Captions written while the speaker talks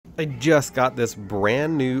I just got this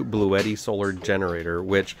brand new Bluetti solar generator,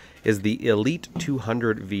 which is the Elite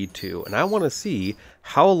 200 V2, and I want to see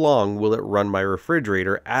how long will it run my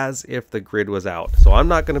refrigerator as if the grid was out. So I'm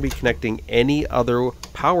not going to be connecting any other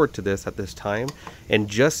power to this at this time, and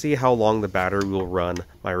just see how long the battery will run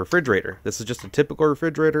my refrigerator. This is just a typical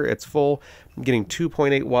refrigerator. It's full. I'm getting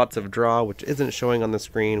 2.8 watts of draw, which isn't showing on the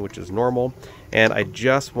screen, which is normal. And I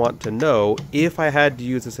just want to know, if I had to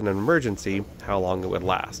use this in an emergency, how long it would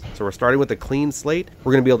last. So we're starting with a clean slate.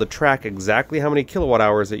 We're going to be able to track exactly how many kilowatt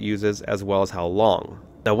hours it uses, as well as how long.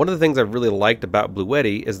 Now, one of the things I've really liked about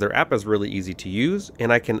Bluetti is their app is really easy to use,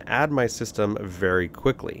 and I can add my system very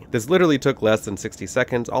quickly. This literally took less than 60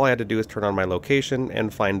 seconds. All I had to do is turn on my location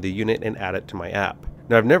and find the unit and add it to my app.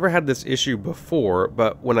 Now, I've never had this issue before,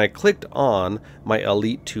 but when I clicked on my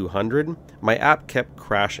Elite 200, my app kept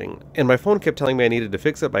crashing, and my phone kept telling me I needed to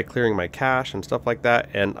fix it by clearing my cache and stuff like that,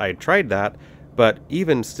 and I tried that, but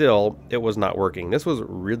even still, it was not working. This was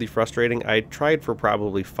really frustrating. I tried for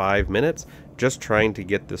probably 5 minutes just trying to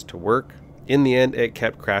get this to work. In the end, it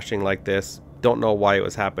kept crashing like this. Don't know why it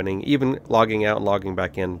was happening. Even logging out and logging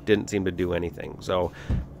back in didn't seem to do anything. So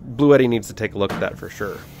Bluetti needs to take a look at that for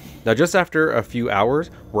sure. Now, just after a few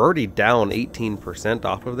hours, we're already down 18%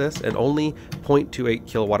 off of this and only 0.28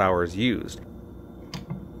 kilowatt hours used.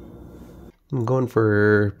 I'm going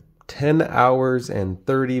for 10 hours and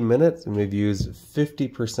 30 minutes, and we've used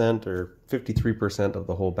 50% or 53% of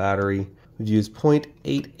the whole battery. We've used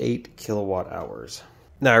 0.88 kilowatt hours.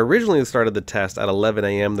 Now, I originally started the test at 11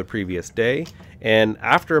 a.m. the previous day, and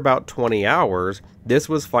after about 20 hours, this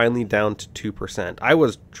was finally down to 2%. I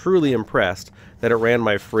was truly impressed that it ran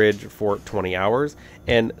my fridge for 20 hours,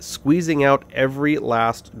 and squeezing out every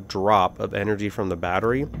last drop of energy from the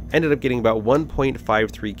battery, ended up getting about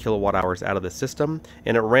 1.53 kilowatt hours out of the system,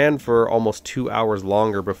 and it ran for almost 2 hours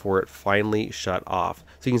longer before it finally shut off.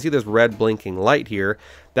 So you can see this red blinking light here.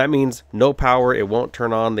 That means no power, it won't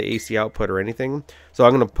turn on the AC output or anything. So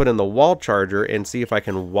I'm going to put in the wall charger and see if I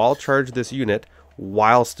can wall charge this unit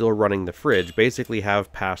while still running the fridge, basically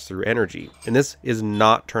have pass-through energy. And this is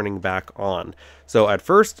not turning back on. So at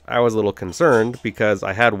first I was a little concerned because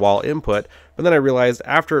I had wall input, but then I realized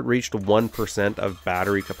after it reached 1% of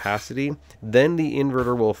battery capacity, then the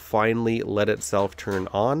inverter will finally let itself turn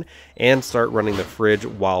on and start running the fridge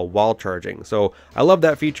while wall charging. So I love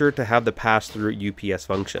that feature to have the pass-through UPS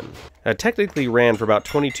function. It technically ran for about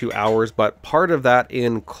 22 hours, but part of that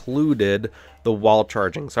included the wall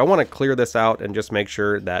charging. So I want to clear this out and just make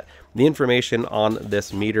sure that the information on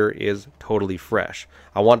this meter is totally fresh.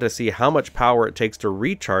 I want to see how much power it takes to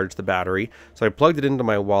recharge the battery. So I plugged it into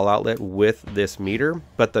my wall outlet with this meter,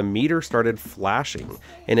 but the meter started flashing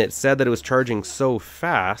and it said that it was charging so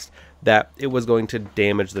fast that it was going to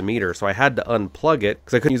damage the meter. So I had to unplug it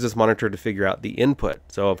because I couldn't use this monitor to figure out the input.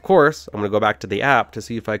 So of course, I'm going to go back to the app to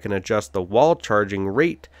see if I can adjust the wall charging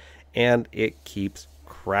rate, and it keeps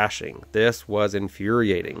crashing. This was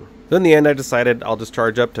infuriating. So in the end, I decided I'll just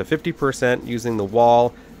charge up to 50% using the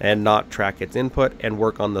wall and not track its input, and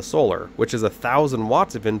work on the solar, which is 1,000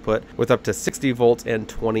 watts of input with up to 60 volts and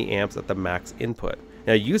 20 amps at the max input.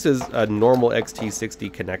 Now, it uses a normal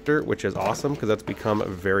XT60 connector, which is awesome because that's become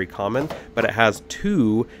very common, but it has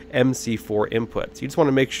two MC4 inputs. You just want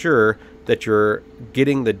to make sure that you're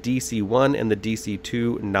getting the DC1 and the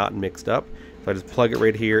DC2 not mixed up. So I just plug it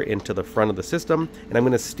right here into the front of the system, and I'm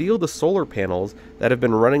going to steal the solar panels that have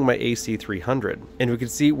been running my AC300. And we can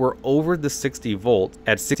see we're over the 60 volts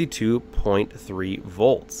at 62.3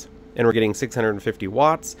 volts. And we're getting 650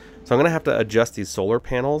 watts. So I'm going to have to adjust these solar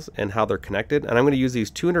panels and how they're connected. And I'm going to use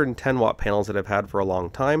these 210 watt panels that I've had for a long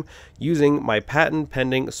time using my patent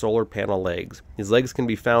pending solar panel legs. These legs can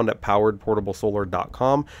be found at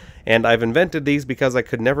poweredportablesolar.com. And I've invented these because I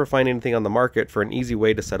could never find anything on the market for an easy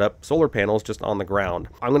way to set up solar panels just on the ground.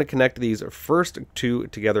 I'm going to connect these first two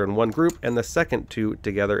together in one group and the second two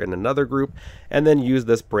together in another group, and then use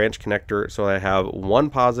this branch connector so I have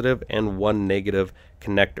one positive and one negative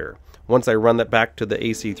connector. Once I run that back to the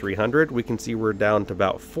AC300, we can see we're down to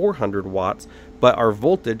about 400 watts, but our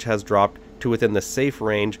voltage has dropped to within the safe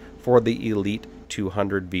range for the Elite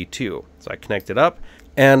 200 V2. So I connect it up,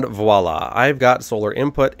 and voila, I've got solar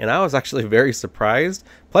input, and I was actually very surprised,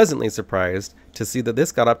 pleasantly surprised, to see that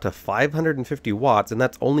this got up to 550 watts, and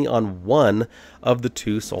that's only on one of the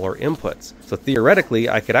two solar inputs. So theoretically,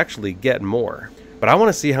 I could actually get more. But I want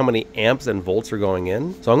to see how many amps and volts are going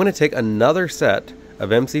in, so I'm going to take another set of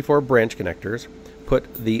MC4 branch connectors,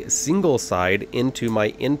 put the single side into my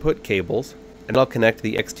input cables, and I'll connect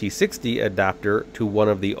the XT60 adapter to one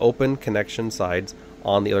of the open connection sides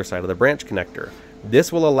on the other side of the branch connector.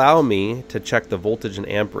 This will allow me to check the voltage and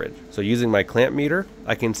amperage. So using my clamp meter,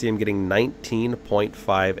 I can see I'm getting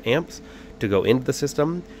 19.5 amps to go into the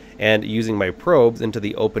system. And using my probes into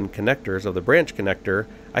the open connectors of the branch connector,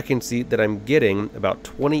 I can see that I'm getting about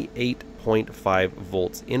 28.5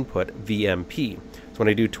 volts input VMP. So when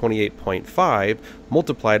I do 28.5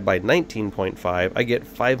 multiplied by 19.5, I get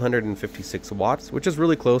 556 watts, which is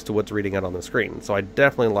really close to what's reading out on the screen. So I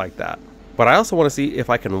definitely like that. But I also want to see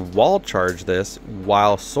if I can wall charge this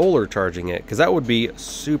while solar charging it, because that would be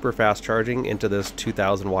super fast charging into this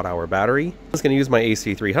 2000 watt hour battery. I'm just going to use my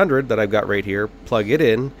AC300 that I've got right here, plug it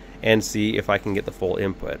in, and see if I can get the full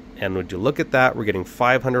input. And would you look at that, we're getting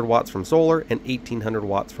 500 watts from solar and 1800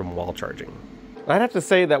 watts from wall charging. I'd have to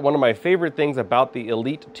say that one of my favorite things about the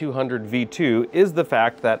Elite 200 V2 is the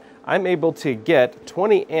fact that I'm able to get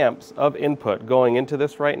 20 amps of input going into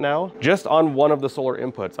this right now, just on one of the solar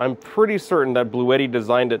inputs. I'm pretty certain that Bluetti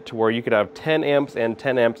designed it to where you could have 10 amps and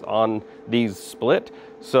 10 amps on these split.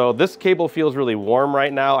 So this cable feels really warm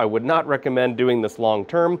right now. I would not recommend doing this long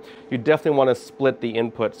term. You definitely want to split the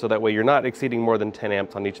input so that way you're not exceeding more than 10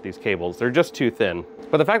 amps on each of these cables. They're just too thin.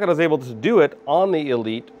 But the fact that I was able to do it on the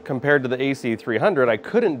Elite compared to the AC300, I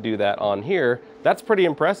couldn't do that on here. That's pretty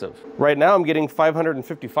impressive. Right now I'm getting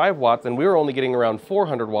 555 watts and we were only getting around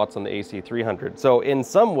 400 watts on the AC300. So in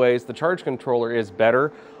some ways the charge controller is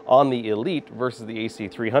better on the Elite versus the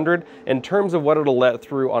AC300 in terms of what it'll let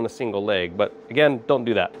through on a single leg. But again, don't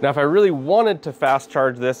do that. Now, if I really wanted to fast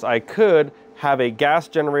charge this, I could have a gas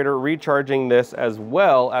generator recharging this as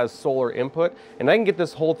well as solar input, and I can get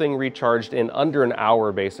this whole thing recharged in under an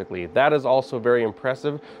hour basically. That is also very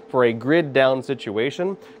impressive for a grid down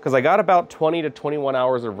situation, because I got about 20 to 21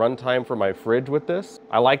 hours of runtime for my fridge with this.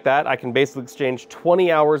 I like that. I can basically exchange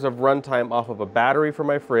 20 hours of runtime off of a battery for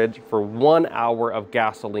my fridge for 1 hour of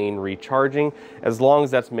gasoline recharging, as long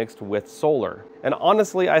as that's mixed with solar. And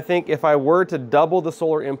honestly, I think if I were to double the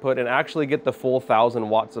solar input and actually get the full 1000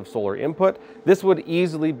 watts of solar input, this would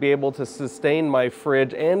easily be able to sustain my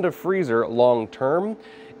fridge and a freezer long term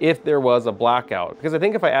if there was a blackout. Because I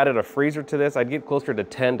think if I added a freezer to this, I'd get closer to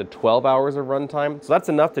 10 to 12 hours of runtime. So that's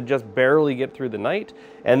enough to just barely get through the night.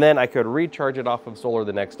 And then I could recharge it off of solar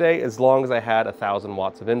the next day as long as I had 1000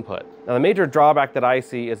 watts of input. Now the major drawback that I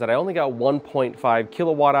see is that I only got 1.5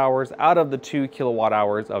 kilowatt hours out of the 2 kilowatt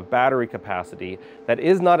hours of battery capacity. That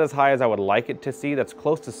is not as high as I would like it to see. That's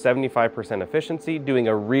close to 75% efficiency doing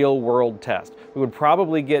a real world test. We would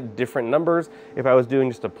probably get different numbers if I was doing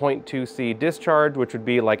just a 0.2C discharge, which would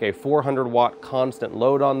be like a 400 watt constant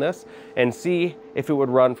load on this, and see if it would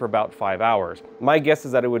run for about 5 hours. My guess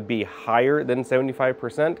is that it would be higher than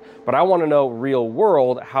 75%, but I want to know real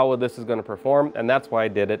world how this is going to perform, and that's why I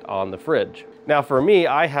did it on the fridge. Now for me,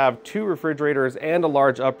 I have 2 refrigerators and a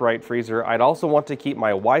large upright freezer. I'd also want to keep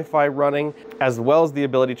my Wi-Fi running, as well as the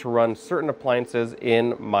ability to run certain appliances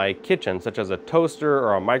in my kitchen, such as a toaster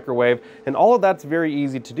or a microwave, and all of that's very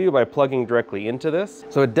easy to do by plugging directly into this.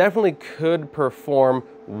 So it definitely could perform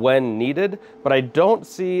when needed, but I don't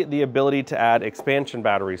see the ability to add expansion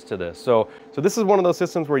batteries to this. So this is one of those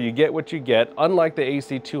systems where you get what you get, unlike the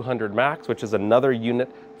AC200 Max, which is another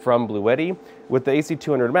unit from Bluetti. With the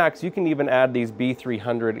AC200 Max, you can even add these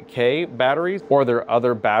B300K batteries, or there are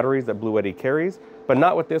other batteries that Bluetti carries, but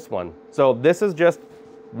not with this one. So this is just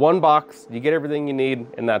one box, you get everything you need,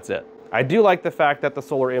 and that's it. I do like the fact that the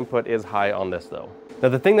solar input is high on this though. Now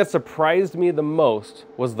the thing that surprised me the most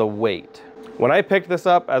was the weight. When I picked this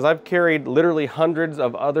up, as I've carried literally hundreds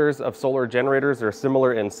of others of solar generators that are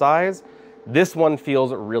similar in size, this one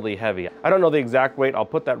feels really heavy. I don't know the exact weight, I'll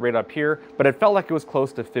put that right up here, but it felt like it was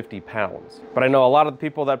close to 50 pounds. But I know a lot of the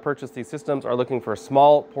people that purchase these systems are looking for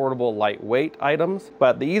small, portable, lightweight items,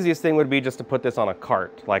 but the easiest thing would be just to put this on a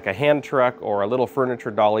cart, like a hand truck or a little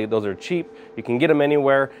furniture dolly. Those are cheap, you can get them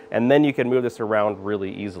anywhere, and then you can move this around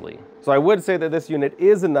really easily. So I would say that this unit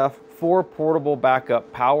is enough for portable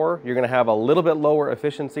backup power. You're gonna have a little bit lower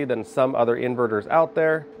efficiency than some other inverters out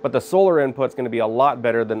there, but the solar input's gonna be a lot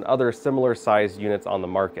better than other similar sized units on the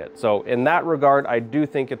market. So in that regard, I do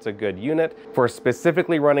think it's a good unit for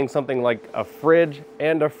specifically running something like a fridge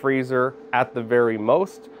and a freezer at the very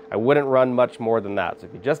most. I wouldn't run much more than that. So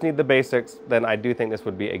if you just need the basics, then I do think this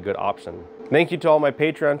would be a good option. Thank you to all my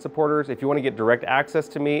Patreon supporters. If you want to get direct access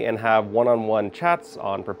to me and have one-on-one chats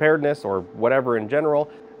on preparedness or whatever in general,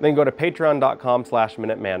 then go to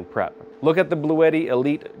patreon.com/MinutemanPrep. Look at the Bluetti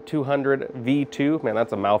Elite 200 V2. Man,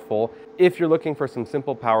 that's a mouthful. If you're looking for some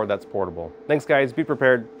simple power that's portable. Thanks guys, be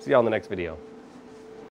prepared. See you on the next video.